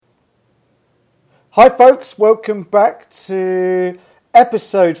Hi folks, welcome back to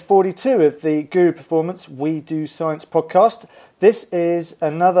episode 42 of the Guru Performance We Do Science podcast. This is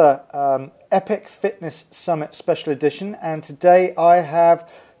another Epic Fitness Summit special edition, and today I have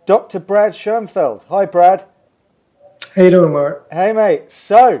Dr. Brad Schoenfeld. Hi Brad. How you doing, Mark? Hey mate.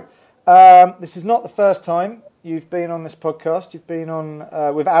 So, this is not the first time you've been on this podcast. You've been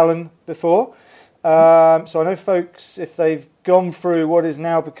on with Alan before. So I know folks, if they've gone through what is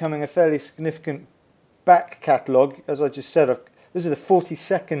now becoming a fairly significant back catalogue, as I just said, this is the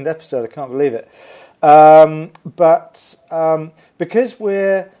 42nd episode, I can't believe it. But because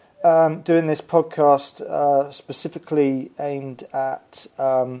we're doing this podcast specifically aimed at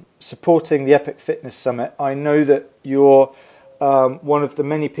supporting the Epic Fitness Summit, I know that you're one of the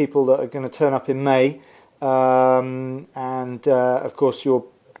many people that are going to turn up in May. Of course, your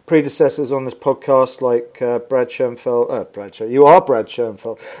predecessors on this podcast, like Brad Schoenfeld, you are Brad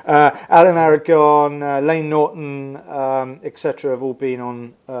Schoenfeld, Alan Aragon, Lane Norton, etc., have all been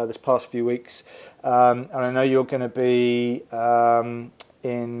on this past few weeks. And I know you're going to be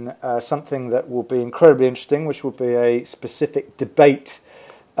in something that will be incredibly interesting, which will be a specific debate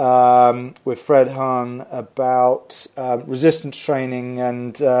with Fred Hahn about resistance training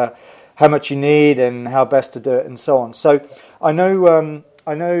and how much you need and how best to do it and so on. So I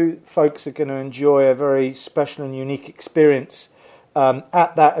know folks are going to enjoy a very special and unique experience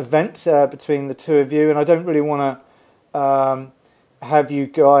at that event between the two of you, and I don't really want to have you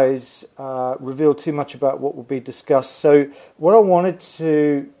guys reveal too much about what will be discussed. So what I wanted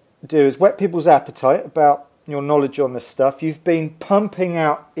to do is whet people's appetite about your knowledge on this stuff. You've been pumping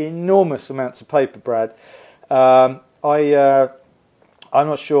out enormous amounts of paper, Brad. I'm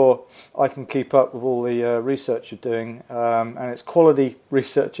not sure I can keep up with all the research you're doing, and it's quality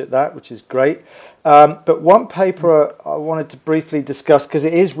research at that, which is great. But one paper I wanted to briefly discuss, because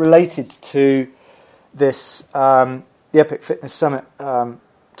it is related to this, the Epic Fitness Summit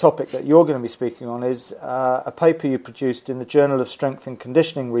topic that you're going to be speaking on, is a paper you produced in the Journal of Strength and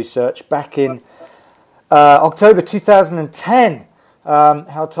Conditioning Research back in October 2010.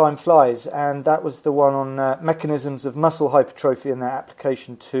 How time flies, and that was the one on mechanisms of muscle hypertrophy and their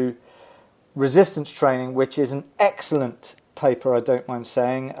application to resistance training, which is an excellent paper, I don't mind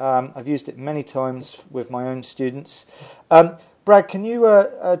saying. I've used it many times with my own students. Brad, can you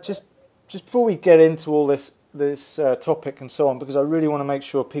just before we get into all this topic and so on, because I really want to make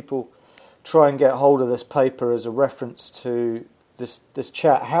sure people try and get hold of this paper as a reference to this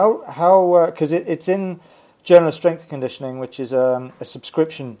chat. How because it's in Journal of Strength and Conditioning, which is a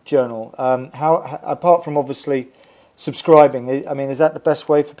subscription journal. How, apart from obviously subscribing, I mean, is that the best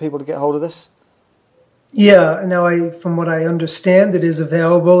way for people to get hold of this? Yeah. Now, from what I understand, it is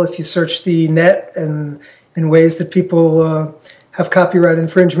available if you search the net and in ways that people have copyright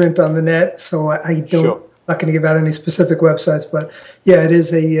infringement on the net. So I don't. Sure. I'm not going to give out any specific websites, but yeah, it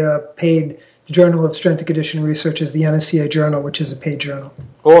is a paid. The Journal of Strength and Conditioning Research is the NSCA journal, which is a paid journal.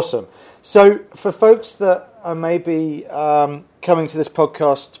 Awesome. So for folks that are maybe coming to this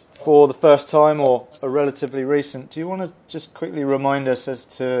podcast for the first time or are relatively recent, do you want to just quickly remind us as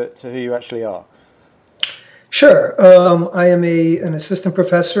to who you actually are? Sure. I am an assistant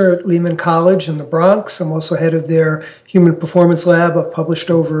professor at Lehman College in the Bronx. I'm also head of their Human Performance Lab. I've published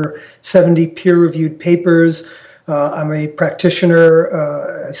over 70 peer-reviewed papers. I'm a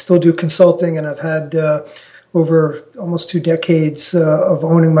practitioner. I still do consulting, and I've had over almost 2 decades of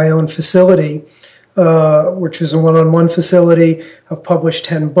owning my own facility, which is a one-on-one facility. I've published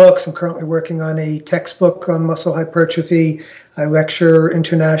 10 books. I'm currently working on a textbook on muscle hypertrophy. I lecture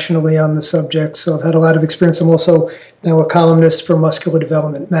internationally on the subject, so I've had a lot of experience. I'm also now a columnist for Muscular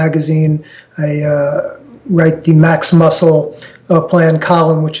Development magazine. I write the Max Muscle Plan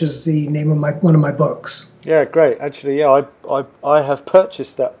column, which is the name of one of my books. Yeah, great. Actually, yeah, I have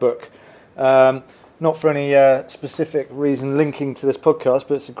purchased that book. Not for any specific reason linking to this podcast,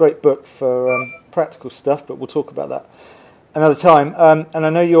 but it's a great book for practical stuff, but we'll talk about that another time. And I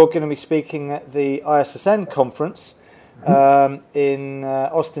know you're going to be speaking at the ISSN conference in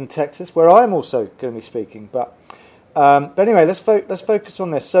Austin, Texas, where I'm also going to be speaking. But anyway, let's focus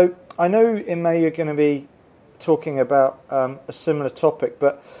on this. So I know in May you're going to be talking about a similar topic,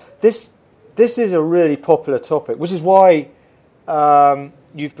 but this is a really popular topic, which is why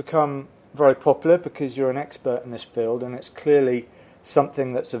you've become very popular, because you're an expert in this field, and it's clearly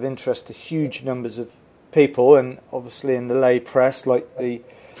something that's of interest to huge numbers of people, and obviously in the lay press, like the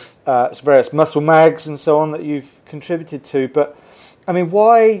various muscle mags and so on that you've contributed to. But I mean,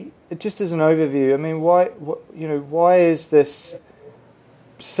 why? Just as an overview, I mean, why is this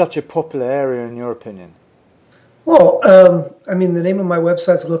such a popular area in your opinion? Well, the name of my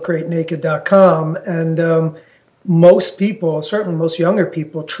website is lookgreatnaked.com, and most people, certainly most younger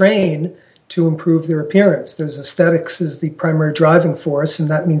people, train to improve their appearance. There's aesthetics is the primary driving force, and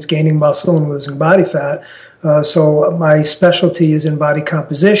that means gaining muscle and losing body fat. So my specialty is in body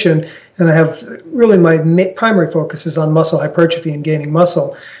composition, and I have really my primary focus is on muscle hypertrophy and gaining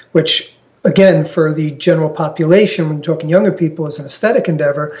muscle, which again, for the general population, when talking younger people, is an aesthetic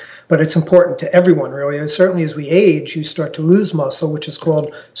endeavor, but it's important to everyone, really. And certainly as we age, you start to lose muscle, which is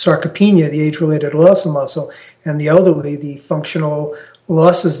called sarcopenia, the age-related loss of muscle. And the elderly, the functional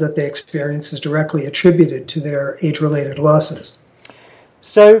losses that they experience is directly attributed to their age-related losses.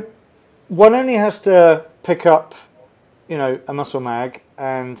 So one only has to pick up, a muscle mag,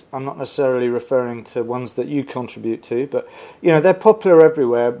 and I'm not necessarily referring to ones that you contribute to, but, they're popular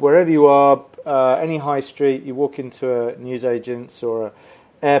everywhere. Wherever you are, any high street, you walk into a newsagent's or a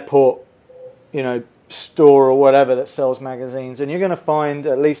airport, store or whatever that sells magazines, and you're going to find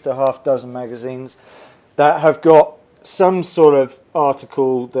at least a half dozen magazines that have got some sort of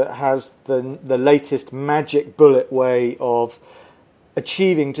article that has the latest magic bullet way of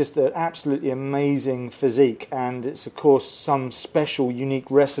achieving just an absolutely amazing physique, and it's of course some special unique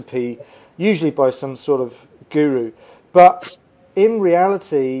recipe, usually by some sort of guru, but in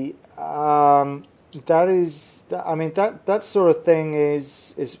reality that sort of thing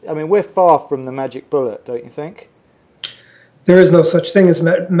is we're far from the magic bullet, don't you think? There is no such thing as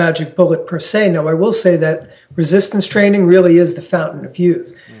magic bullet per se. Now, I will say that resistance training really is the fountain of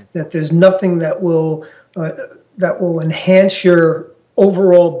youth. That there's nothing that will enhance your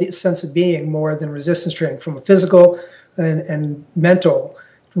overall sense of being more than resistance training, from a physical and mental,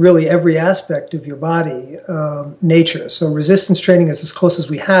 really every aspect of your body nature. So resistance training is as close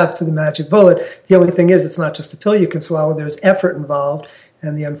as we have to the magic bullet. The only thing is, it's not just a pill you can swallow. There's effort involved,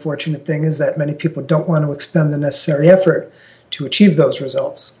 and the unfortunate thing is that many people don't want to expend the necessary effort to achieve those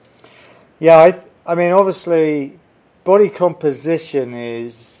results. Yeah, obviously, body composition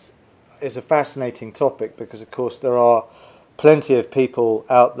is a fascinating topic because, of course, there are plenty of people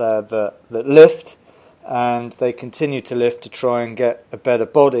out there that lift, and they continue to lift to try and get a better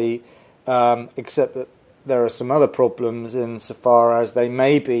body, except that there are some other problems insofar as they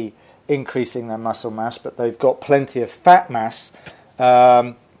may be increasing their muscle mass, but they've got plenty of fat mass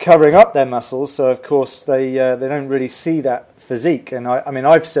covering up their muscles, so of course they don't really see that physique. And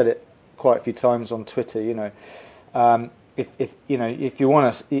I've said it quite a few times on Twitter. If you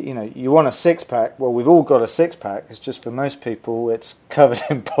want a six pack, well, we've all got a six pack. It's just for most people, it's covered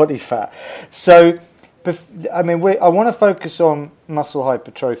in body fat. So, I want to focus on muscle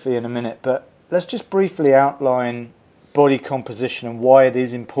hypertrophy in a minute, but let's just briefly outline body composition and why it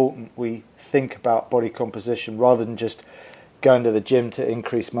is important we think about body composition rather than just going to the gym to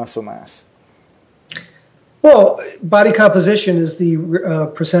increase muscle mass. Well, body composition is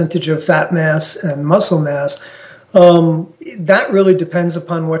the percentage of fat mass and muscle mass. That really depends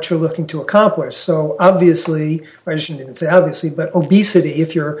upon what you're looking to accomplish. So obviously, or I shouldn't even say obviously, but obesity,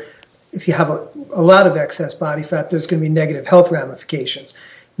 if you have a lot of excess body fat, there's going to be negative health ramifications.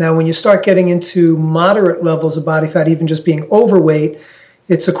 Now, when you start getting into moderate levels of body fat, even just being overweight,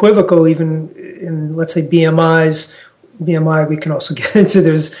 it's equivocal even in, let's say, BMI we can also get into.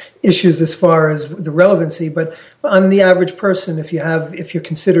 There's issues as far as the relevancy, but on the average person, if you're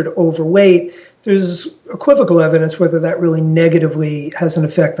considered overweight, there's equivocal evidence whether that really negatively has an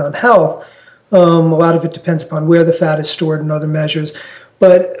effect on health. A lot of it depends upon where the fat is stored and other measures.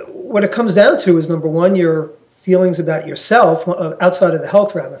 But what it comes down to is, number one, your feelings about yourself outside of the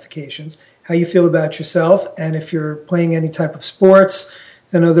health ramifications, how you feel about yourself, and if you're playing any type of sports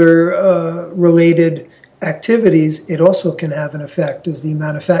and other related activities, it also can have an effect as the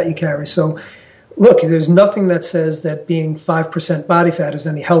amount of fat you carry. So look, there's nothing that says that being 5% body fat is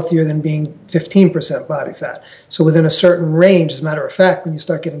any healthier than being 15% body fat. So within a certain range, as a matter of fact, when you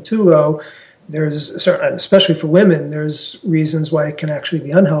start getting too low, there's certain, especially for women, there's reasons why it can actually be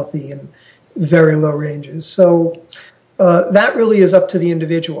unhealthy in very low ranges. So that really is up to the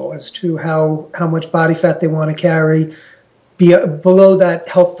individual as to how much body fat they want to carry below that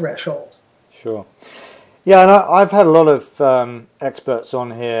health threshold. Sure. Yeah, and I've had a lot of experts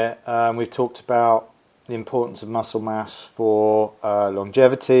on here. We've talked about the importance of muscle mass for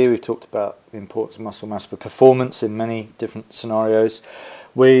longevity. We've talked about the importance of muscle mass for performance in many different scenarios.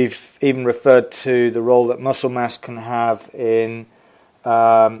 We've even referred to the role that muscle mass can have in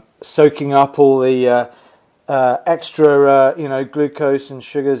soaking up all the extra, glucose and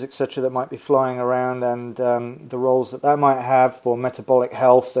sugars, etc., that might be flying around, and the roles that might have for metabolic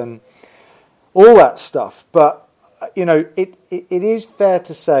health and all that stuff. But it is fair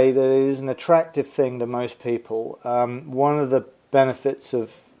to say that it is an attractive thing to most people. One of the benefits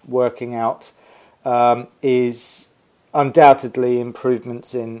of working out is undoubtedly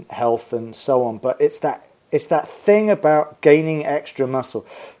improvements in health and so on. But it's that thing about gaining extra muscle,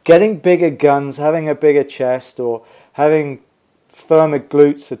 getting bigger guns, having a bigger chest, or having firmer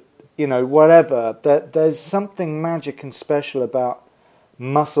glutes, whatever. There's something magic and special about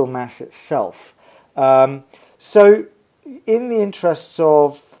muscle mass itself. So in the interests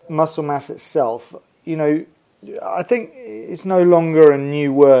of muscle mass itself, I think it's no longer a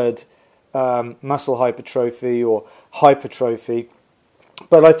new word, muscle hypertrophy or hypertrophy.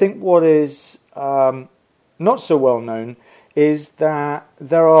 But I think what is not so well known is that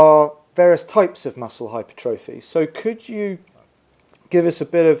there are various types of muscle hypertrophy. So could you give us a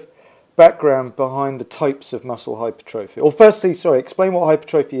bit of background behind the types of muscle hypertrophy? Or firstly, explain what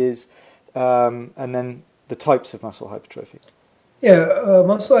hypertrophy is, and then the types of muscle hypertrophy. Yeah,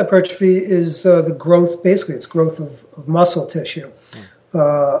 muscle hypertrophy is the growth, basically it's growth of muscle tissue.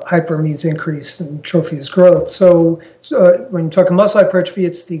 Hyper means increase and trophy is growth. So when you're talking muscle hypertrophy,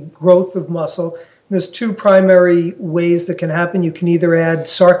 it's the growth of muscle. There's two primary ways that can happen. You can either add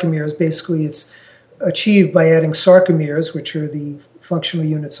sarcomeres. Basically, it's achieved by adding sarcomeres, which are the functional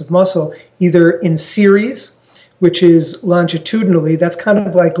units of muscle, either in series, which is longitudinally. That's kind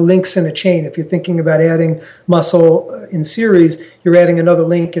of like links in a chain. If you're thinking about adding muscle in series, you're adding another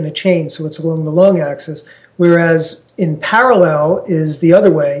link in a chain, so it's along the long axis. Whereas in parallel is the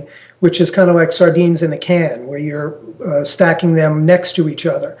other way, which is kind of like sardines in a can, where you're stacking them next to each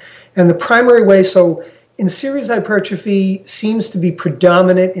other. And the primary way, so in series hypertrophy seems to be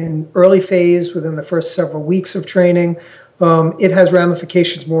predominant in early phase within the first several weeks of training. It has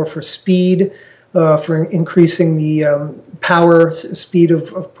ramifications more for speed, for increasing the power, speed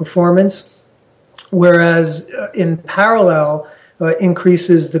of performance, whereas in parallel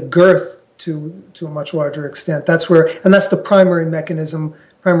increases the girth to a much larger extent. That's the primary mechanism,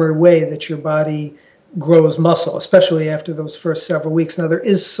 primary way that your body grows muscle, especially after those first several weeks. Now, there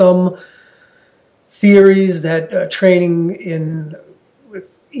is some theories that training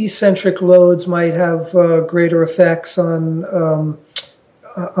with eccentric loads might have greater effects on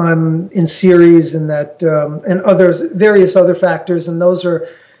in series, and that and various other factors, and those are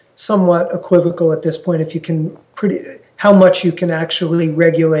somewhat equivocal at this point. If you can how much you can actually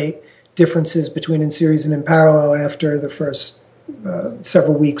regulate differences between in series and in parallel after the first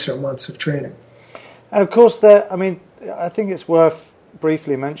several weeks or months of training. And of course, I think it's worth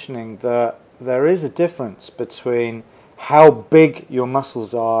briefly mentioning that there is a difference between how big your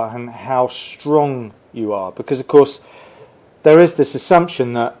muscles are and how strong you are, because of course there is this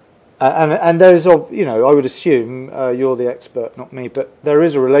assumption that, and there is, I would assume you're the expert, not me, but there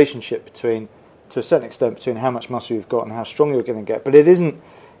is a relationship to a certain extent, between how much muscle you've got and how strong you're going to get. But it isn't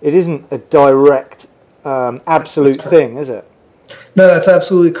a direct, absolute thing, is it? No, that's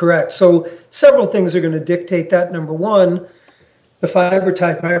absolutely correct. So several things are going to dictate that. Number one, the fiber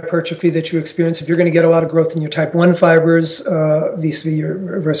type hypertrophy that you experience. If you're going to get a lot of growth in your type 1 fibers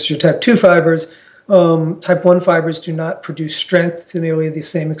versus your type 2 fibers, type 1 fibers do not produce strength to nearly the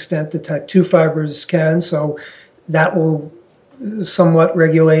same extent that type 2 fibers can. So that will somewhat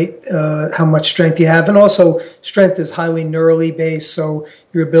regulate how much strength you have. And also, strength is highly neurally based, so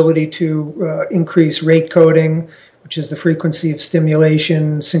your ability to increase rate coding, which is the frequency of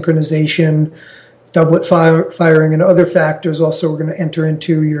stimulation, synchronization, doublet firing, and other factors also are going to enter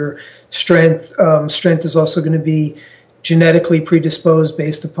into your strength. Strength is also going to be genetically predisposed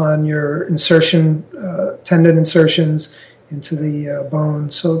based upon your insertion, tendon insertions into the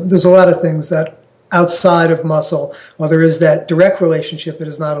bone. So there's a lot of things that outside of muscle, while there is that direct relationship, it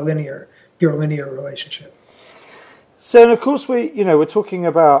is not a pure linear relationship. So, and of course, we're talking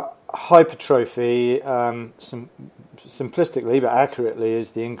about hypertrophy, simplistically but accurately,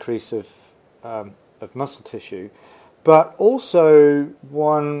 is the increase of muscle tissue. But also,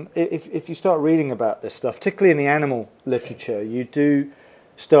 if you start reading about this stuff, particularly in the animal literature, you do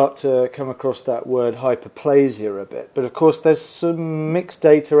start to come across that word hyperplasia a bit. But of course, there's some mixed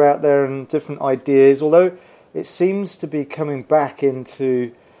data out there and different ideas, although it seems to be coming back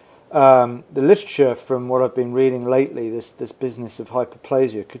into the literature from what I've been reading lately, this business of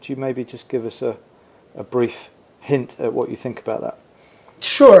hyperplasia. Could you maybe just give us a brief hint at what you think about that?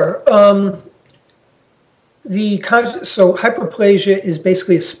 Sure. So hyperplasia is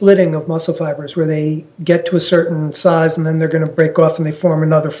basically a splitting of muscle fibers where they get to a certain size and then they're going to break off and they form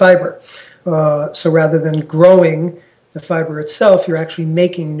another fiber. So rather than growing the fiber itself, you're actually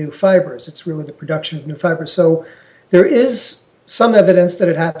making new fibers. It's really the production of new fibers. So there is some evidence that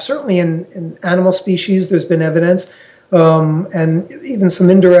it happens. Certainly in animal species, there's been evidence, and even some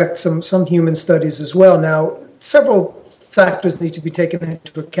indirect, some human studies as well. Now, several factors need to be taken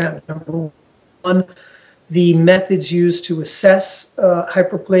into account. Number one, the methods used to assess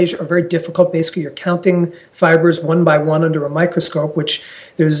hyperplasia are very difficult. Basically, you're counting fibers one by one under a microscope, which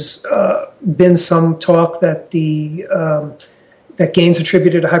there's been some talk that that gains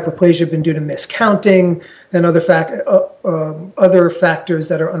attributed to hyperplasia have been due to miscounting and other factors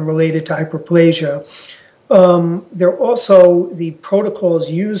that are unrelated to hyperplasia. There are also the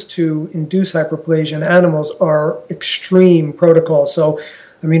protocols used to induce hyperplasia in animals are extreme protocols. So,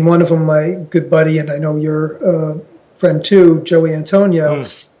 I mean, one of them, my good buddy, and I know your friend too, Joey Antonio,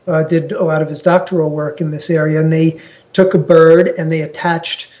 did a lot of his doctoral work in this area. And they took a bird and they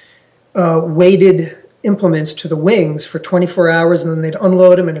attached weighted implements to the wings for 24 hours, and then they'd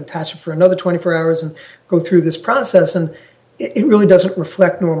unload them and attach them for another 24 hours and go through this process. And it really doesn't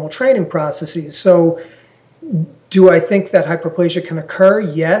reflect normal training processes. So do I think that hyperplasia can occur?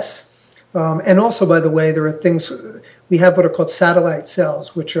 Yes. And also, by the way, there are things, we have what are called satellite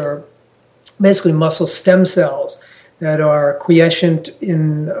cells, which are basically muscle stem cells that are quiescent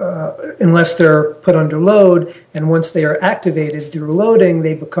unless they're put under load. And once they are activated through loading,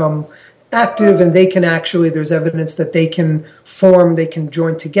 they become active, and they can actually, there's evidence that they can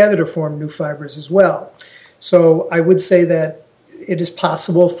join together to form new fibers as well. So I would say that it is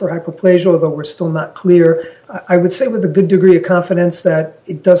possible for hyperplasia, although we're still not clear. I would say with a good degree of confidence that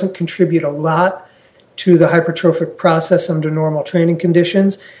it doesn't contribute a lot to the hypertrophic process under normal training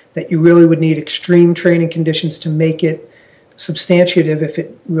conditions, that you really would need extreme training conditions to make it substantiative if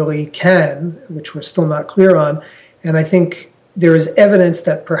it really can, which we're still not clear on. And I think there is evidence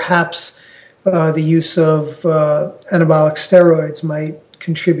that perhaps the use of anabolic steroids might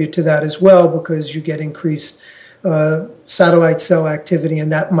contribute to that as well, because you get increased satellite cell activity,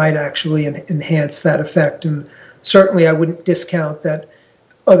 and that might actually enhance that effect. And certainly I wouldn't discount that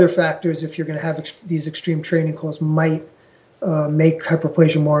other factors, if you're going to have these extreme training goals, might make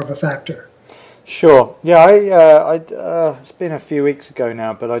hyperplasia more of a factor. Sure. Yeah, it's been a few weeks ago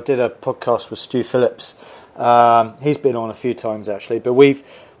now, but I did a podcast with Stu Phillips. He's been on a few times actually, but we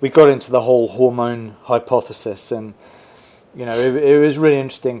got into the whole hormone hypothesis, and it was really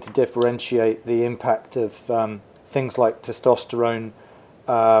interesting to differentiate the impact of things like testosterone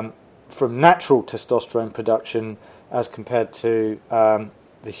from natural testosterone production as compared to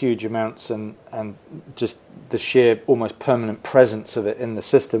the huge amounts and just the sheer almost permanent presence of it in the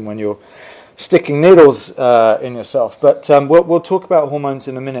system when you're sticking needles in yourself. But we'll talk about hormones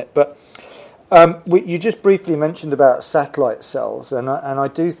in a minute. But you just briefly mentioned about satellite cells, and I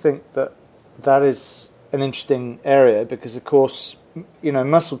do think that is an interesting area because, of course,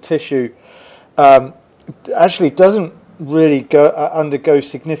 muscle tissue actually doesn't really undergo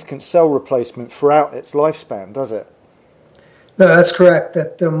significant cell replacement throughout its lifespan, does it? No, that's correct,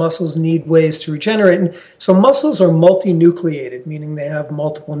 that the muscles need ways to regenerate. And so muscles are multinucleated, meaning they have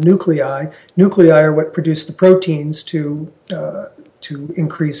multiple nuclei. Nuclei are what produce the proteins to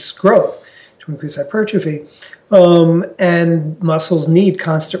increase growth, to increase hypertrophy. And muscles need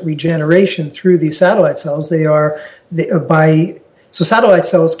constant regeneration through these satellite cells. So satellite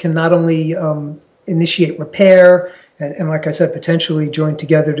cells can not only initiate repair and, like I said, potentially join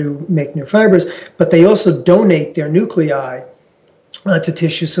together to make new fibers, but they also donate their nuclei to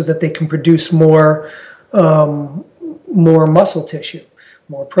tissue so that they can produce more muscle tissue,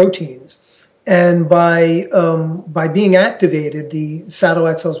 more proteins. And by being activated, the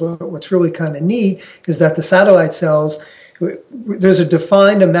satellite cells, what's really kind of neat is that the satellite cells, there's a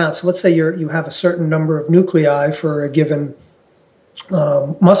defined amount. So let's say you have a certain number of nuclei for a given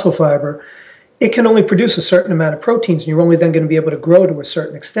muscle fiber. It can only produce a certain amount of proteins, and you're only then going to be able to grow to a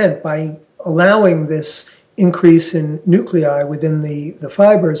certain extent. By allowing this increase in nuclei within the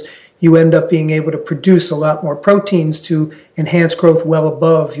fibers, you end up being able to produce a lot more proteins to enhance growth well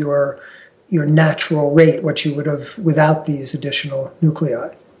above your natural rate, what you would have without these additional nuclei.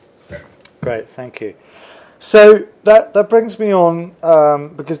 Great, thank you. So that brings me on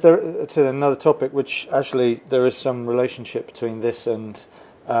because to another topic, which actually there is some relationship between this and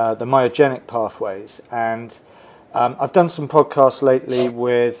the myogenic pathways. And I've done some podcasts lately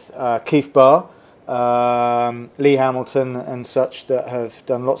with Keith Barr, Lee Hamilton and such that have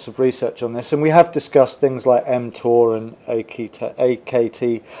done lots of research on this, and we have discussed things like mTOR and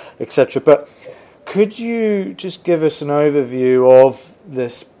AKT, etc. But could you just give us an overview of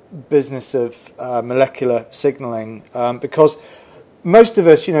this business of molecular signaling? Because most of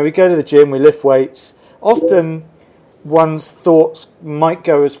us, we go to the gym, we lift weights. Often one's thoughts might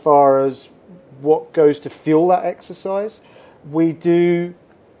go as far as what goes to fuel that exercise. we do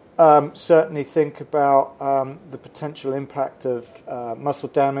certainly think about the potential impact of muscle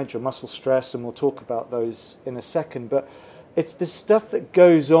damage or muscle stress, and we'll talk about those in a second. But it's the stuff that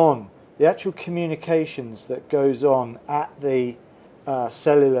goes on, the actual communications that goes on at the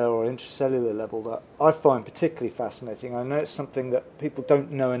cellular or intracellular level that I find particularly fascinating. I know it's something that people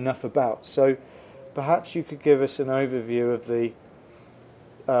don't know enough about. So perhaps you could give us an overview of the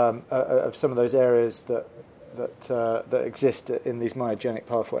of some of those areas that exist in these myogenic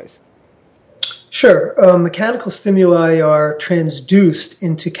pathways. Sure. Mechanical stimuli are transduced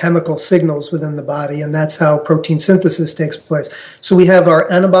into chemical signals within the body, and that's how protein synthesis takes place. So we have our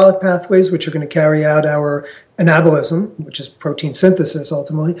anabolic pathways, which are going to carry out our anabolism, which is protein synthesis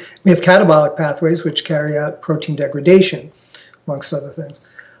ultimately. We have catabolic pathways, which carry out protein degradation, amongst other things.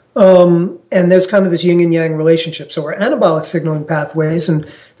 And there's kind of this yin and yang relationship. So our anabolic signaling pathways, and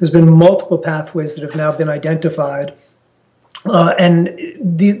there's been multiple pathways that have now been identified. And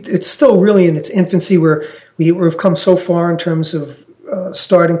it's still really in its infancy, where we've come so far in terms of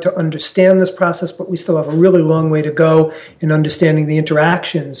starting to understand this process, but we still have a really long way to go in understanding the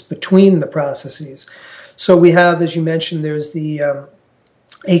interactions between the processes. So we have, as you mentioned, there's the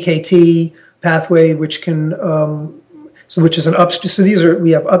AKT pathway, which can which is an upstream. So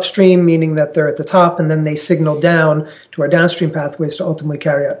we have upstream, meaning that they're at the top, and then they signal down to our downstream pathways to ultimately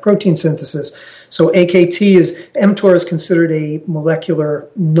carry out protein synthesis. So mTOR is considered a molecular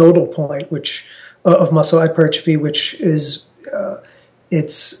nodal point, which of muscle hypertrophy, which is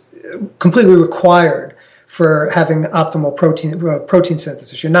it's completely required for having optimal protein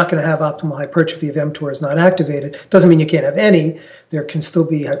synthesis. You're not going to have optimal hypertrophy if mTOR is not activated. Doesn't mean you can't have any. There can still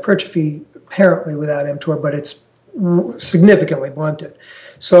be hypertrophy apparently without mTOR, but it's significantly blunted.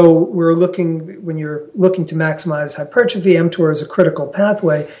 So when you're looking to maximize hypertrophy, mTOR is a critical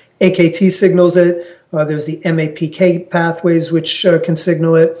pathway. AKT signals it. There's the MAPK pathways, which can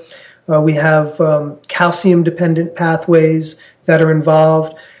signal it. We have calcium-dependent pathways that are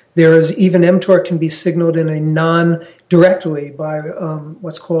involved. There is even mTOR can be signaled in a non-directly by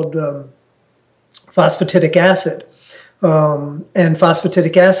what's called phosphatidic acid. And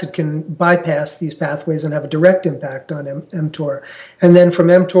phosphatidic acid can bypass these pathways and have a direct impact on mTOR. And then from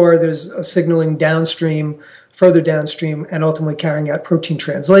mTOR, there's a signaling downstream, further downstream, and ultimately carrying out protein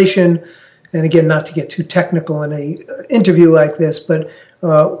translation. And again, not to get too technical in an interview like this, but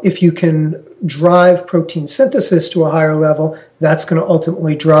if you can drive protein synthesis to a higher level, that's going to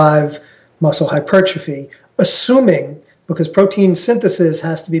ultimately drive muscle hypertrophy, assuming, because protein synthesis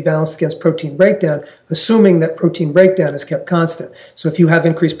has to be balanced against protein breakdown, assuming that protein breakdown is kept constant. So if you have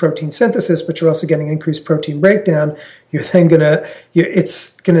increased protein synthesis, but you're also getting increased protein breakdown, it's going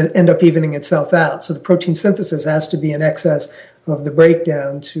to end up evening itself out. So the protein synthesis has to be in excess of the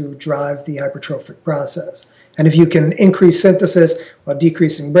breakdown to drive the hypertrophic process. And if you can increase synthesis while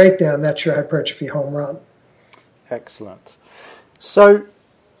decreasing breakdown, that's your hypertrophy home run. Excellent. So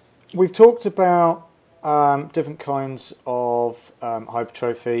we've talked about different kinds of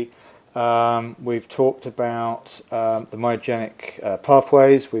hypertrophy. We've talked about the myogenic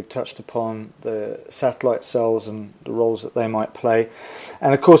pathways. We've touched upon the satellite cells and the roles that they might play.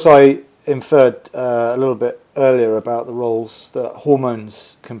 And of course, I inferred a little bit earlier about the roles that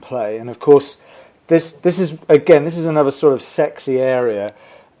hormones can play. And of course, this is another sort of sexy area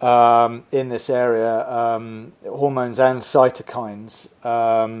in this area, hormones and cytokines,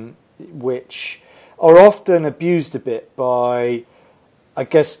 which are often abused a bit by, I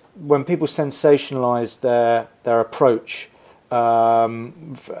guess, when people sensationalize their approach, or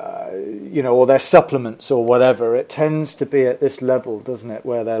their supplements or whatever. It tends to be at this level, doesn't it,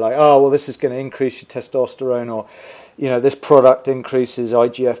 where they're like, oh, well, this is going to increase your testosterone, or, this product increases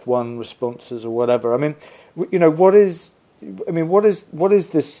IGF-1 responses or whatever. I mean, what is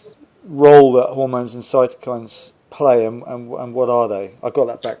this role that hormones and cytokines play, and what are they? I got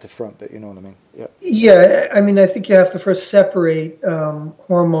that back to front, but you know what I mean. Yeah, I mean, I think you have to first separate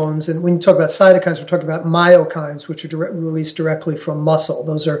hormones, and when you talk about cytokines, we're talking about myokines, which are released directly from muscle.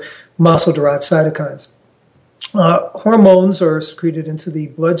 Those are muscle-derived cytokines. Hormones are secreted into the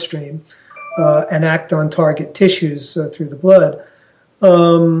bloodstream and act on target tissues through the blood.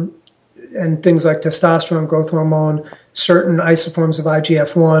 And things like testosterone, growth hormone, certain isoforms of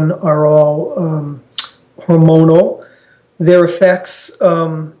IGF-1 are all hormonal. Their effects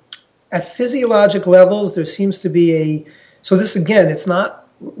at physiologic levels, there seems to be so this again,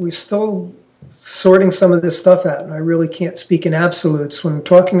 we're still sorting some of this stuff out, and I really can't speak in absolutes when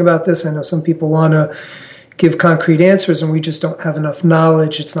talking about this. I know some people want to give concrete answers, and we just don't have enough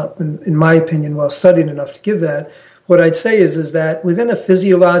knowledge. It's not been, in my opinion, well studied enough to give that. what I'd say is that within a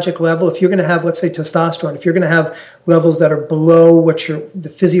physiologic level, if you're going to have, let's say, testosterone, if you're going to have levels that are below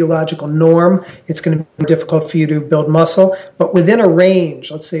the physiological norm, it's going to be difficult for you to build muscle. But within a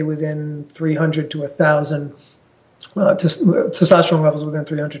range, let's say within 300 to 1,000, testosterone levels within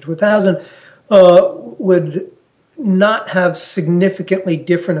 300 to 1,000 would not have significantly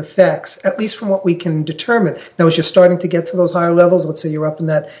different effects, at least from what we can determine. Now, as you're starting to get to those higher levels, let's say you're up in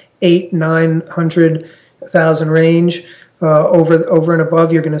that 900,000 range, over and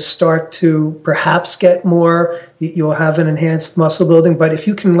above, you're going to start to perhaps get more. You'll have an enhanced muscle building. But if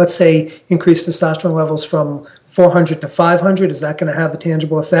you can, let's say, increase testosterone levels from 400 to 500, is that going to have a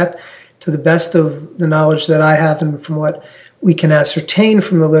tangible effect? To the best of the knowledge that I have and from what we can ascertain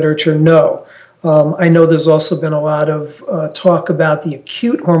from the literature, no. I know there's also been a lot of talk about the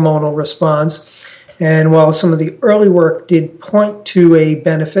acute hormonal response. And while some of the early work did point to a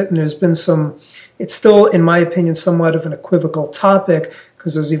benefit, and there's been it's still, in my opinion, somewhat of an equivocal topic,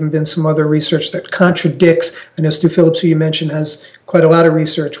 because there's even been some other research that contradicts. I know Stu Phillips, who you mentioned, has quite a lot of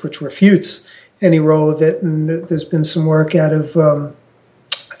research which refutes any role of it. And there's been some work out of, I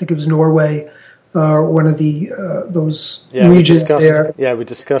think it was Norway, one of those regions there. Yeah, we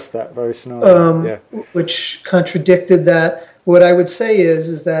discussed that very scenario. Which contradicted that. What I would say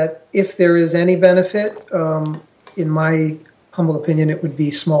is that if there is any benefit, in my humble opinion, it would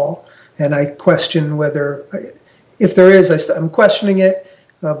be small. And I question whether, if there is, I'm questioning it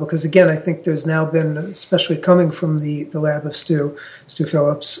because, again, I think there's now been, especially coming from the lab of Stu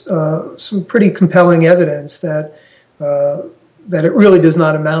Phillips, some pretty compelling evidence that it really does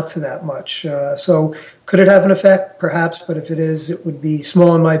not amount to that much. So could it have an effect? Perhaps, but if it is, it would be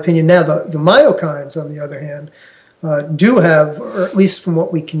small in my opinion. Now, the myokines, on the other hand, do have, or at least from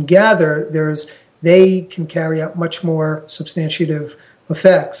what we can gather, they can carry out much more substantiative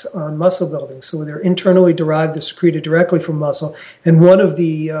effects on muscle building. So they're internally derived, they're secreted directly from muscle. And one of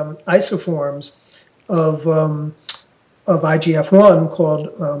the isoforms of IGF-1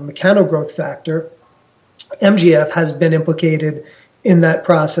 called mechanogrowth factor, MGF, has been implicated in that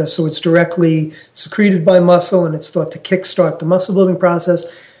process. So it's directly secreted by muscle, and it's thought to kickstart the muscle building process.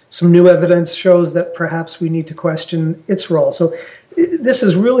 Some new evidence shows that perhaps we need to question its role. So this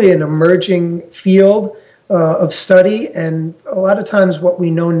is really an emerging field of study, and a lot of times what we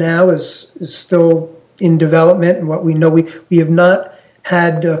know now is still in development, and what we know, we have not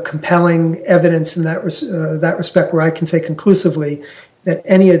had compelling evidence in that respect where I can say conclusively that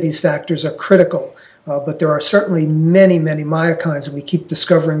any of these factors are critical. But there are certainly many, many myokines, and we keep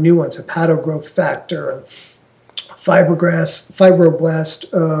discovering new ones, hepatogrowth factor and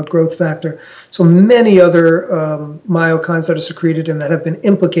fibroblast growth factor. So many other myokines that are secreted and that have been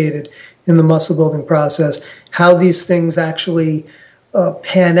implicated in the muscle building process. How these things actually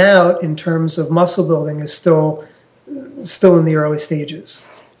pan out in terms of muscle building is still in the early stages.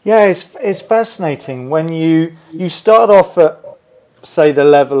 Yeah, it's fascinating when you start off at, say, the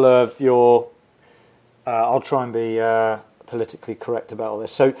level of your I'll try and be politically correct about all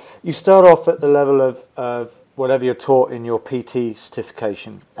this. So you start off at the level of whatever you're taught in your PT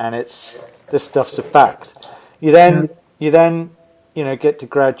certification, and this stuff's a fact. You then get to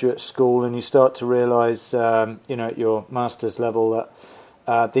graduate school, and you start to realise at your master's level that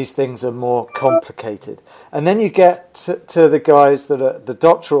these things are more complicated. And then you get to the guys that are at the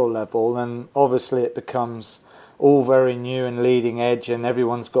doctoral level, and obviously it becomes all very new and leading edge, and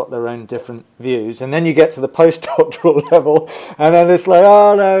everyone's got their own different views. And then you get to the postdoctoral level, and then it's like,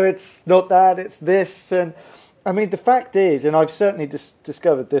 oh no, it's not that, it's this. And I mean, the fact is, and I've certainly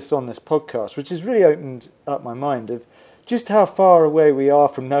discovered this on this podcast, which has really opened up my mind of just how far away we are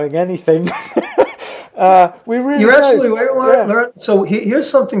from knowing anything. We really You're absolutely right, Laurent. So here's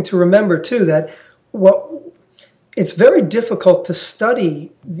something to remember too: that it's very difficult to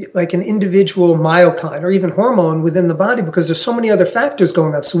study like an individual myokine or even hormone within the body because there's so many other factors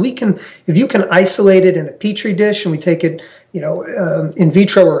going on. So if you can isolate it in a petri dish and we take it, in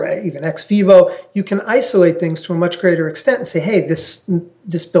vitro or even ex vivo, you can isolate things to a much greater extent and say, hey, this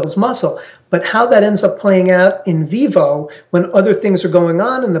builds muscle. But how that ends up playing out in vivo when other things are going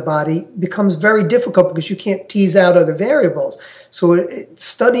on in the body becomes very difficult because you can't tease out other variables. So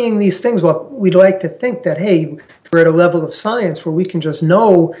studying these things, well, we'd like to think that, hey, we're at a level of science where we can just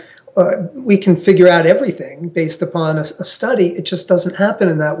know, we can figure out everything based upon a study. It just doesn't happen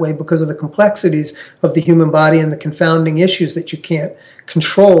in that way because of the complexities of the human body and the confounding issues that you can't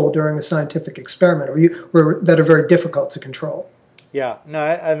control during a scientific experiment or that are very difficult to control. Yeah, no,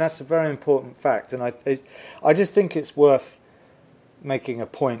 and that's a very important fact. And I just think it's worth making a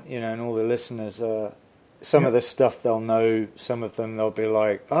point, and all the listeners, some of the stuff they'll know, some of them they'll be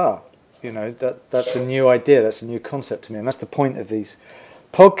like, that's a new idea. That's a new concept to me, and that's the point of these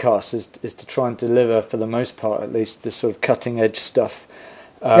podcasts is to try and deliver, for the most part at least, this sort of cutting edge stuff,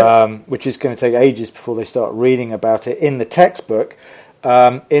 which is going to take ages before they start reading about it in the textbook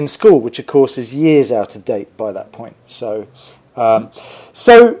in school, which of course is years out of date by that point. So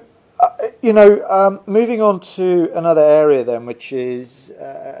moving on to another area then, which is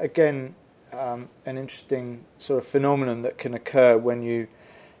again an interesting sort of phenomenon that can occur when you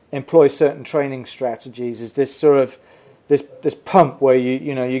employ certain training strategies, is this sort of this pump where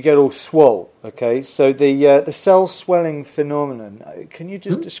you get all swole. Okay, so the cell swelling phenomenon. Can you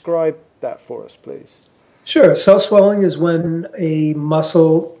just describe that for us, please? Sure. Cell swelling is when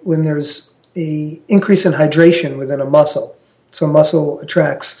there's a increase in hydration within a muscle. So a muscle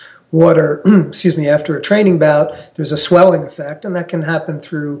attracts water, after a training bout, there's a swelling effect, and that can happen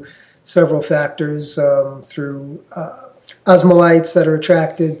through several factors, through osmolytes that are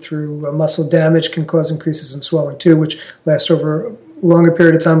attracted, through muscle damage can cause increases in swelling too, which lasts over a longer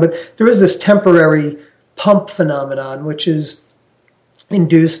period of time. But there is this temporary pump phenomenon, which is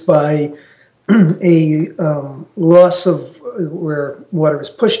induced by a loss of where water is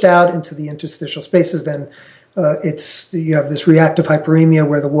pushed out into the interstitial spaces. Then you have this reactive hyperemia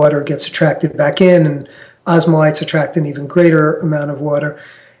where the water gets attracted back in, and osmolytes attract an even greater amount of water.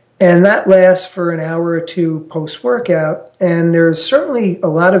 And that lasts for an hour or two post-workout. And there's certainly a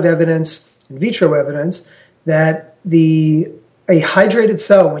lot of evidence, in vitro evidence, that a hydrated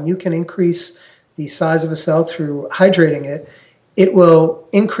cell, when you can increase the size of a cell through hydrating it, it will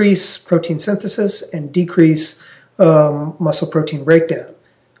increase protein synthesis and decrease muscle protein breakdown,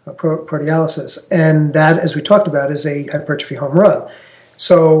 proteolysis. And that, as we talked about, is a hypertrophy home run.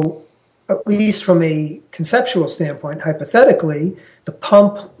 So at least from a conceptual standpoint, hypothetically, the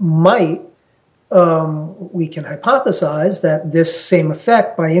pump might, we can hypothesize that this same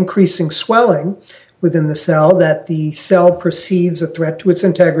effect, by increasing swelling within the cell, that the cell perceives a threat to its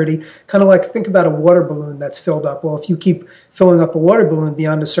integrity, kind of like think about a water balloon that's filled up. Well, if you keep filling up a water balloon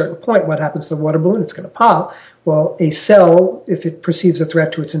beyond a certain point, what happens to the water balloon? It's going to pop. Well, a cell, if it perceives a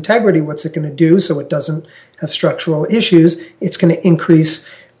threat to its integrity, what's it going to do so it doesn't have structural issues? It's going to increase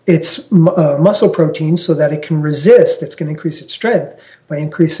its muscle protein so that it can resist. It's going to increase its strength by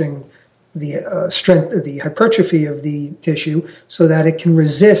increasing the strength of the hypertrophy of the tissue so that it can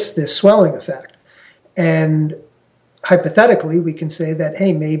resist this swelling effect. And hypothetically, we can say that,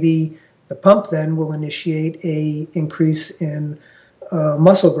 hey, maybe the pump then will initiate a increase in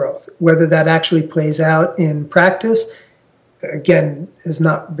muscle growth. Whether that actually plays out in practice, again, has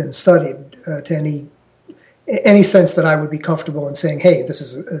not been studied to any sense that I would be comfortable in saying, hey, this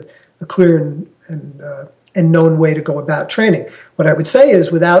is a clear and known way to go about training. What I would say is,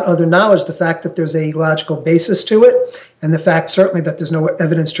 without other knowledge, the fact that there's a logical basis to it, and the fact certainly that there's no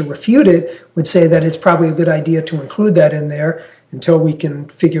evidence to refute it, would say that it's probably a good idea to include that in there until we can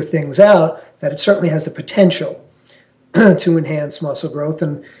figure things out, that it certainly has the potential to enhance muscle growth.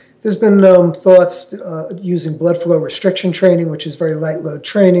 And there's been thoughts using blood flow restriction training, which is very light load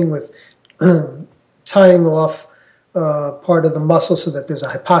training with tying off part of the muscle so that there's a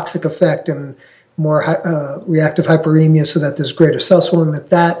hypoxic effect and more reactive hyperemia so that there's greater cell swelling,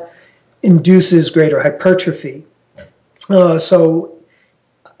 that induces greater hypertrophy. So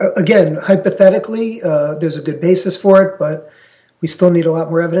again, hypothetically, there's a good basis for it, but we still need a lot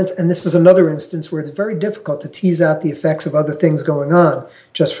more evidence. And this is another instance where it's very difficult to tease out the effects of other things going on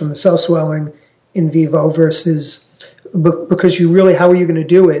just from the cell swelling in vivo versus, because how are you going to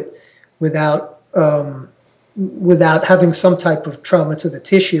do it without having some type of trauma to the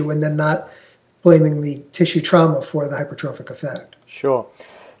tissue and then not blaming the tissue trauma for the hypertrophic effect. Sure.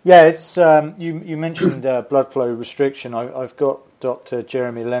 Yeah, it's you mentioned blood flow restriction. I've got Dr.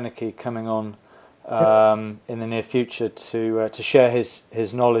 Jeremy Lenicky coming on in the near future to share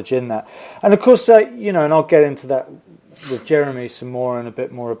his knowledge in that. And of course, and I'll get into that with Jeremy some more and a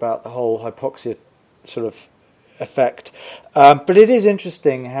bit more about the whole hypoxia sort of effect. But it is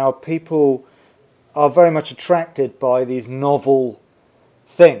interesting how people are very much attracted by these novel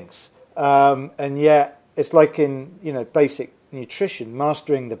things. And yet, it's like in basic nutrition,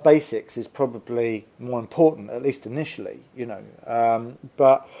 mastering the basics is probably more important, at least initially.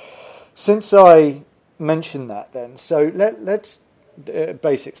 But since I mentioned that, then let's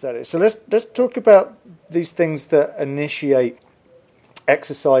basics that is. So let's talk about these things that initiate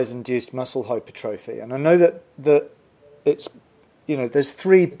exercise-induced muscle hypertrophy. And I know that it's there's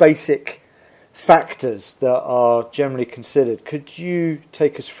three basic factors that are generally considered. Could you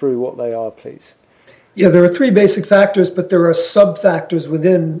take us through what they are, please? Yeah, there are three basic factors, but there are sub-factors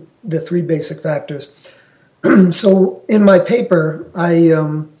within the three basic factors. So in my paper, I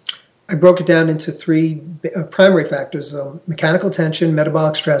I broke it down into three primary factors: mechanical tension,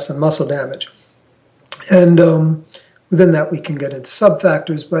 metabolic stress, and muscle damage. And within that, we can get into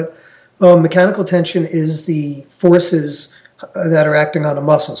sub-factors, but mechanical tension is the forces that are acting on a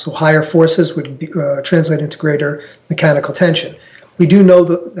muscle. So higher forces would translate into greater mechanical tension. We do know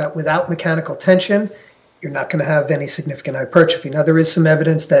that without mechanical tension, you're not going to have any significant hypertrophy. Now, there is some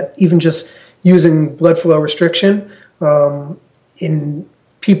evidence that even just using blood flow restriction in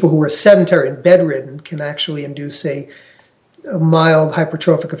people who are sedentary and bedridden can actually induce a mild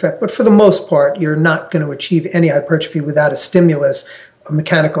hypertrophic effect. But for the most part, you're not going to achieve any hypertrophy without a stimulus, a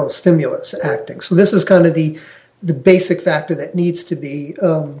mechanical stimulus acting. So this is kind of the basic factor that needs to be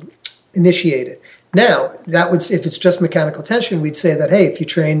initiated. Now, that would, if it's just mechanical tension, we'd say that, hey, if you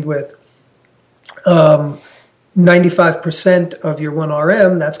trained with 95% of your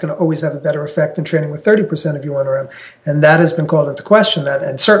 1RM, that's going to always have a better effect than training with 30% of your 1RM. And that has been called into question, that,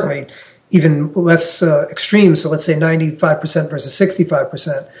 and certainly even less extreme, so let's say 95% versus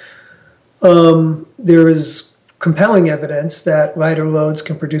 65%. There is compelling evidence that lighter loads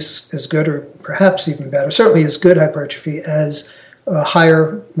can produce as good or perhaps even better, certainly as good hypertrophy as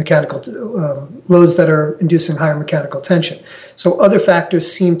higher mechanical loads that are inducing higher mechanical tension. So other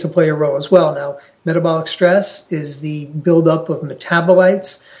factors seem to play a role as well. Now, metabolic stress is the buildup of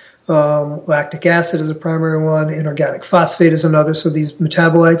metabolites. Lactic acid is a primary one. Inorganic phosphate is another. So these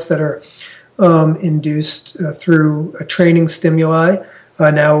metabolites that are induced through a training stimuli.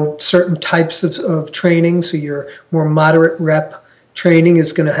 Now, certain types of training, so your more moderate rep training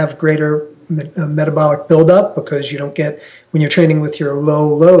is going to have greater metabolic buildup because you don't get, when you're training with your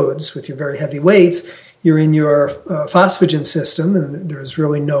low loads, with your very heavy weights, you're in your phosphagen system and there's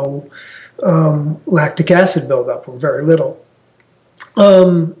really no lactic acid buildup, or very little.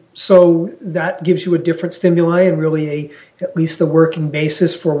 So that gives you a different stimuli and really at least a working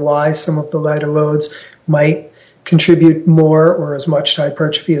basis for why some of the lighter loads might contribute more or as much to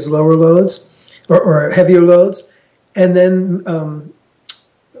hypertrophy as lower loads or heavier loads. And then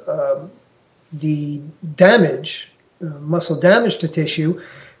the damage, muscle damage to tissue,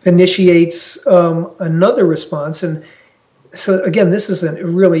 initiates another response. And so again, this is a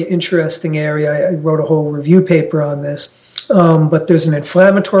really interesting area. I wrote a whole review paper on this. But there's an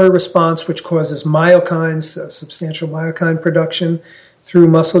inflammatory response which causes myokines, substantial myokine production through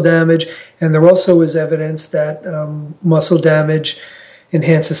muscle damage. And there also is evidence that muscle damage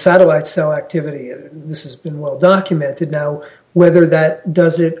enhances satellite cell activity. This has been well documented. Now, whether that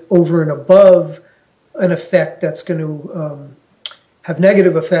does it over and above an effect that's going to have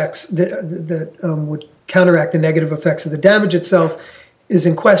negative effects that would counteract the negative effects of the damage itself is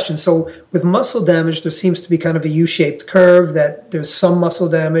in question. So with muscle damage, there seems to be kind of a U-shaped curve, that there's some muscle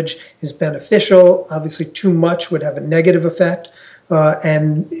damage is beneficial. Obviously, too much would have a negative effect.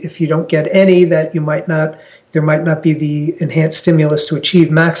 And if you don't get any, that there might not be the enhanced stimulus to achieve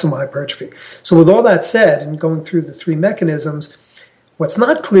maximal hypertrophy. So with all that said, and going through the three mechanisms, what's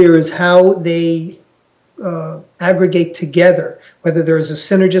not clear is how they aggregate together, whether there is a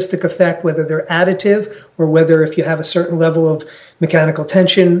synergistic effect, whether they're additive, or whether if you have a certain level of mechanical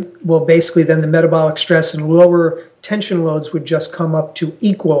tension, well, basically then the metabolic stress and lower tension loads would just come up to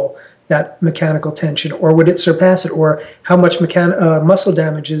equal that mechanical tension, or would it surpass it, or how much muscle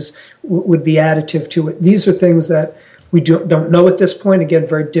damages would be additive to it. These are things that we don't know at this point. Again,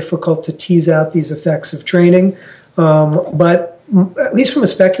 very difficult to tease out these effects of training. But at least from a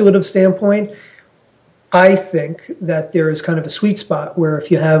speculative standpoint, I think that there is kind of a sweet spot where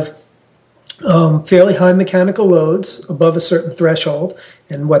if you have fairly high mechanical loads above a certain threshold,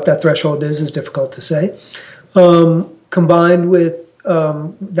 and what that threshold is difficult to say, combined with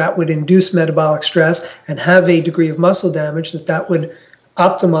that would induce metabolic stress and have a degree of muscle damage, that would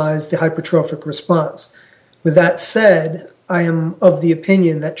optimize the hypertrophic response. With that said, I am of the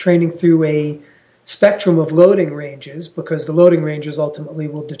opinion that training through a spectrum of loading ranges, because the loading ranges ultimately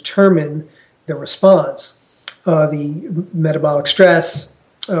will determine the response, the metabolic stress,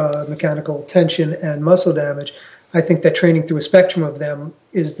 mechanical tension, and muscle damage, I think that training through a spectrum of them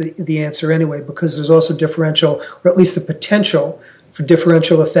is the answer anyway, because there's also differential, or at least the potential for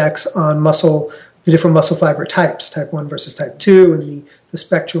differential effects on the different muscle fiber types, type 1 versus type 2, and the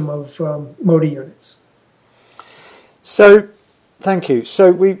spectrum of motor units. So, thank you.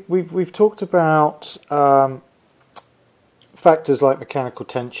 So we've talked about factors like mechanical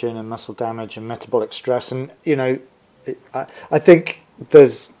tension and muscle damage and metabolic stress, and I think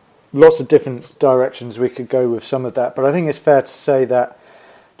there's lots of different directions we could go with some of that, but I think it's fair to say that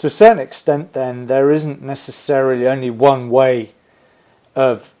to a certain extent then there isn't necessarily only one way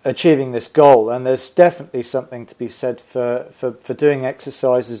of achieving this goal. And there's definitely something to be said for doing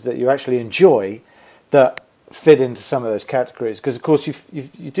exercises that you actually enjoy that fit into some of those categories. Because, of course,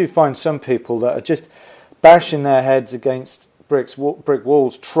 you do find some people that are just bashing their heads against brick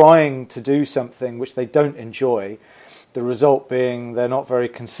walls trying to do something which they don't enjoy, the result being they're not very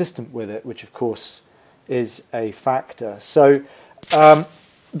consistent with it, which, of course, is a factor. So...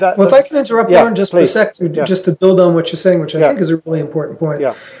 if I can interrupt, Warren, just for a sec, just to build on what you're saying, which I think is a really important point.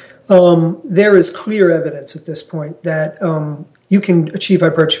 Yeah. There is clear evidence at this point that you can achieve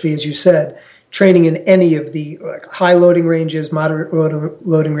hypertrophy, as you said, training in any of the high loading ranges, moderate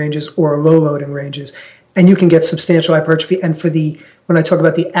loading ranges, or low loading ranges, and you can get substantial hypertrophy. And when I talk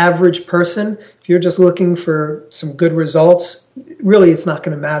about the average person, if you're just looking for some good results, really it's not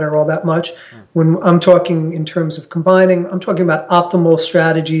going to matter all that much. When I'm talking in terms of combining, I'm talking about optimal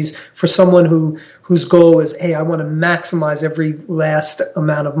strategies for someone whose goal is, hey, I want to maximize every last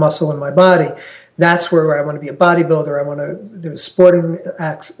amount of muscle in my body. That's where I want to be a bodybuilder. There's sporting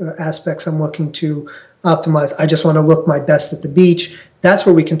aspects I'm looking to optimize. I just want to look my best at the beach. That's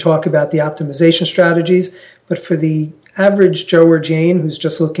where we can talk about the optimization strategies. But for the average Joe or Jane who's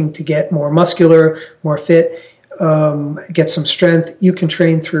just looking to get more muscular, more fit, get some strength, you can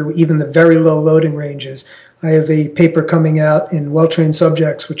train through even the very low loading ranges. I have a paper coming out in well-trained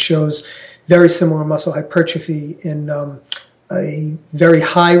subjects which shows very similar muscle hypertrophy in a very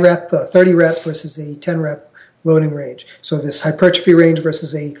high rep, 30 rep versus a 10 rep loading range. So this hypertrophy range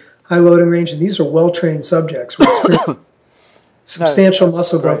versus a high loading range, and these are well-trained subjects with substantial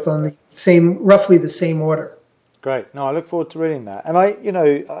muscle growth on roughly the same order. Great. No, I look forward to reading that. And I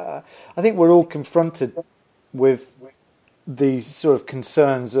think we're all confronted with these sort of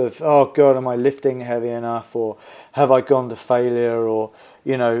concerns of, oh God, am I lifting heavy enough, or have I gone to failure, or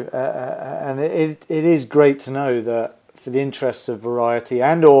and it is great to know that for the interests of variety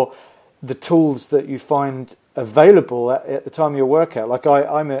and or the tools that you find available at the time of your workout. Like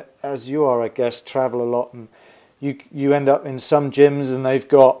I'm as you are, I guess, travel a lot, and you end up in some gyms and they've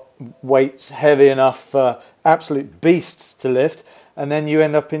got weights heavy enough for absolute beasts to lift, and then you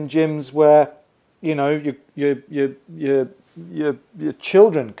end up in gyms where your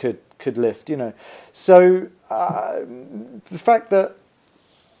children could lift. So the fact that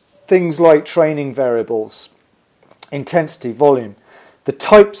things like training variables, intensity, volume, the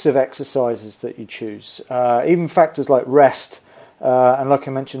types of exercises that you choose, even factors like rest, and like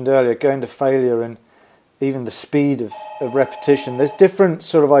I mentioned earlier, going to failure, and even the speed of repetition. There's different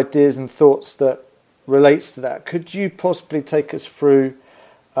sort of ideas and thoughts that relates to that. Could you possibly take us through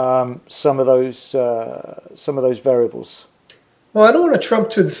some of those variables? Well, I don't want to trump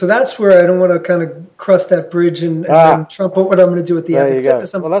to this, so that's where I don't want to kind of cross that bridge and then trump what I'm going to do at the end.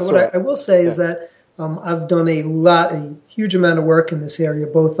 I will say is that I've done a huge amount of work in this area,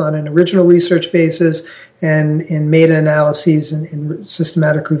 both on an original research basis and in meta-analyses and in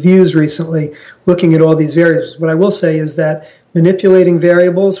systematic reviews recently, looking at all these variables. What I will say is that manipulating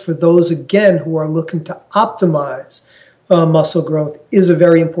variables for those, again, who are looking to optimize muscle growth is a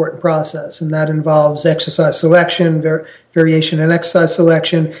very important process, and that involves exercise selection, variation in exercise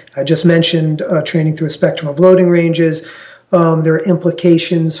selection. I just mentioned training through a spectrum of loading ranges. There are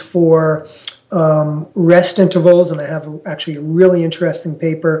implications for rest intervals, and I have actually a really interesting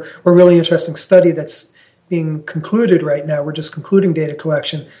paper or really interesting study that's being concluded right now. We're just concluding data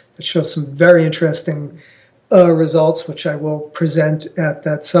collection that shows some very interesting results, which I will present at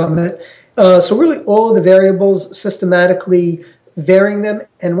that summit. So really all of the variables, systematically varying them.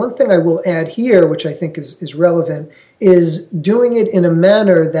 And one thing I will add here, which I think is relevant, is doing it in a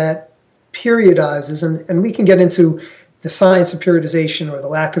manner that periodizes, and we can get into the science of periodization or the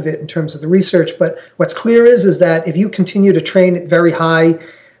lack of it in terms of the research, but what's clear is that if you continue to train at very high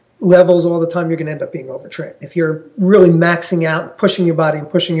levels all the time, you're going to end up being overtrained. If you're really maxing out, pushing your body,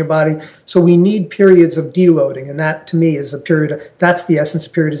 so we need periods of deloading, and that to me is that's the essence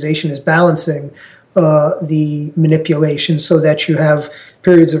of periodization, is balancing the manipulation so that you have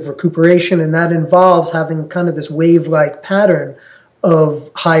periods of recuperation, and that involves having kind of this wave-like pattern of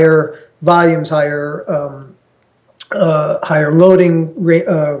higher volumes, higher loading,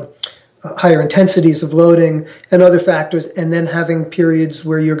 higher intensities of loading and other factors, and then having periods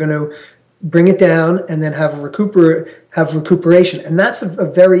where you're going to bring it down and then have recuperation. And that's a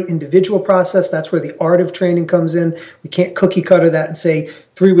very individual process. That's where the art of training comes in. We can't cookie cutter that and say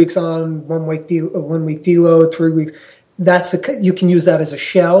 3 weeks on, 1 week deload, 3 weeks. You can use that as a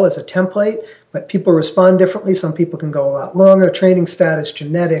shell, as a template, but people respond differently. Some people can go a lot longer. Training status,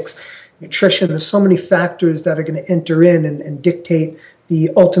 genetics, nutrition. There's so many factors that are going to enter in and dictate the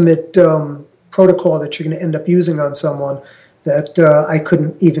ultimate protocol that you're going to end up using on someone. that I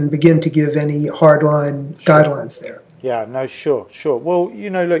couldn't even begin to give any hardline guidelines there. Yeah, no, sure. Well,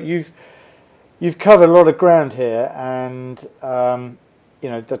 look, you've covered a lot of ground here, and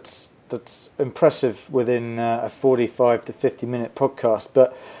that's impressive within a 45 to 50-minute podcast.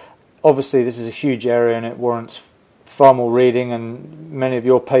 But obviously, this is a huge area, and it warrants far more reading. And many of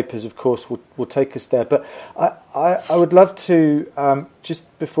your papers, of course, will take us there. But I would love to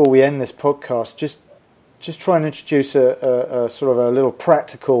just before we end this podcast, just try and introduce a sort of a little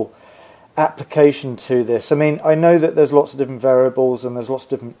practical application to this. I mean, I know that there's lots of different variables and there's lots of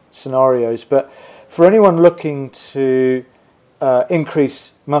different scenarios, but for anyone looking to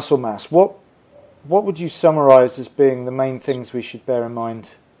increase muscle mass, what would you summarize as being the main things we should bear in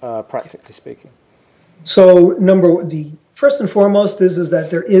mind, practically speaking? So the first and foremost is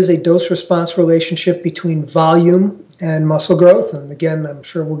that there is a dose-response relationship between volume and muscle growth. And again, I'm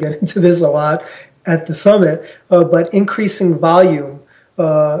sure we'll get into this a lot at the summit, but increasing volume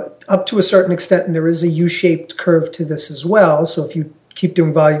up to a certain extent, and there is a U-shaped curve to this as well. So if you keep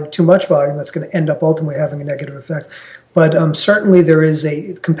doing too much volume, that's going to end up ultimately having a negative effect. But certainly there is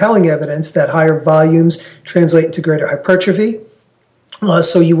a compelling evidence that higher volumes translate into greater hypertrophy.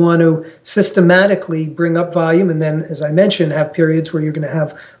 So you want to systematically bring up volume, and then, as I mentioned, have periods where you're going to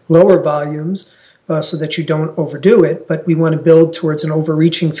have lower volumes so that you don't overdo it. But we want to build towards an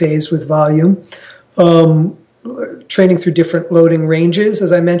overreaching phase with volume. Training through different loading ranges,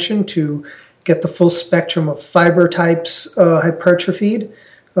 as I mentioned, to get the full spectrum of fiber types hypertrophied.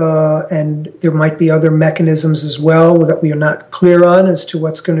 And there might be other mechanisms as well that we are not clear on as to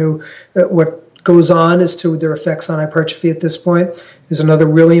what goes on as to their effects on hypertrophy at this point is another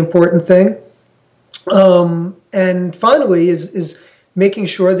really important thing. And finally is making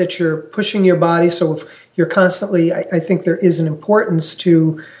sure that you're pushing your body. So if you're constantly, I think there is an importance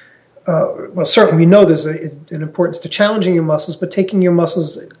to certainly we know there's an importance to challenging your muscles, but taking your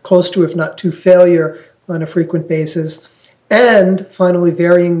muscles close to, if not to failure on a frequent basis. And finally,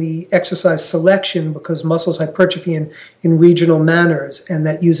 varying the exercise selection because muscles hypertrophy in regional manners, and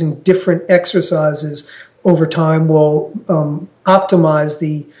that using different exercises over time will optimize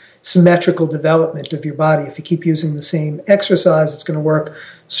the symmetrical development of your body. If you keep using the same exercise, it's going to work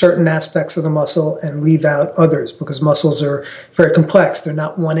certain aspects of the muscle and leave out others because muscles are very complex. They're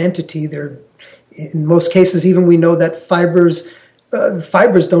not one entity. They're, in most cases, even we know that fibers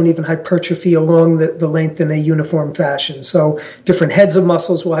don't even hypertrophy along the length in a uniform fashion. So different heads of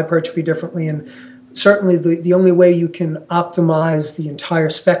muscles will hypertrophy differently, and certainly the only way you can optimize the entire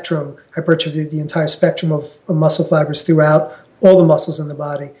spectrum, hypertrophy, the entire spectrum of muscle fibers throughout all the muscles in the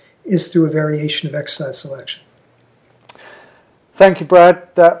body is through a variation of exercise selection. Thank you, Brad.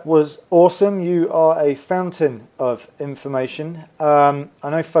 That was awesome. You are a fountain of information. I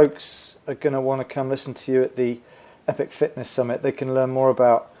know folks are going to want to come listen to you at the Epic Fitness Summit. They can learn more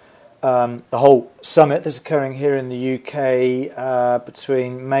about the whole summit that's occurring here in the UK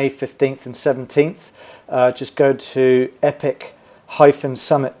between May 15th and 17th. Just go to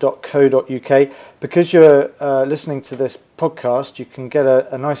epic-summit.co.uk. Because you're listening to this podcast, you can get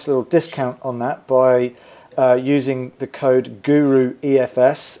a nice little discount on that by using the code GURU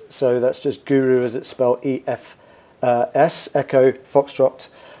EFS. So that's just GURU as it's spelled EFS, Echo Foxtrot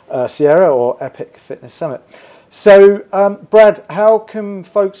Sierra, or Epic Fitness Summit. So, Brad, how can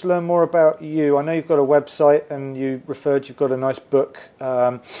folks learn more about you? I know you've got a website, and you've got a nice book,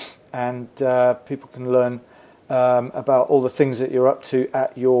 and people can learn about all the things that you're up to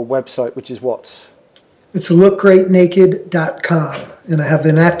at your website, which is what? It's lookgreatnaked.com, and I have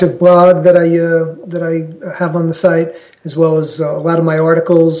an active blog that I have on the site, as well as a lot of my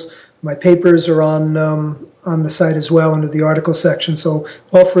articles. My papers are on the site as well under the article section, so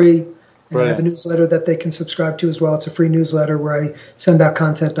all free. And I have a newsletter that they can subscribe to as well. It's a free newsletter where I send out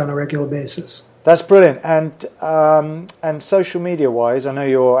content on a regular basis. That's brilliant. And social media wise, I know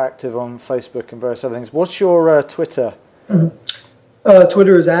you're active on Facebook and various other things. What's your Twitter?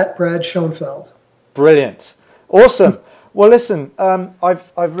 Twitter is @Brad Schoenfeld. Brilliant, awesome. Well, listen,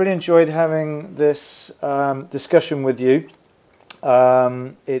 I've really enjoyed having this discussion with you.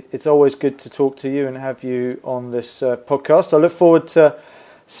 It's always good to talk to you and have you on this podcast. I look forward to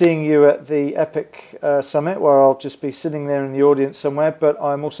seeing you at the Epic Summit, where I'll just be sitting there in the audience somewhere, but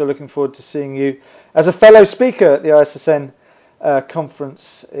I'm also looking forward to seeing you as a fellow speaker at the ISSN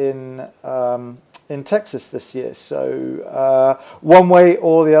conference in Texas this year. So one way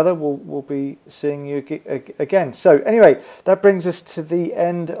or the other, we'll be seeing you again. So anyway, that brings us to the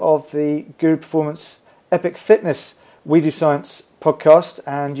end of the Guru Performance Epic Fitness We Do Science podcast,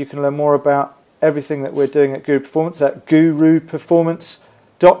 and you can learn more about everything that we're doing at Guru Performance at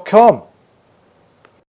guruperformance.com.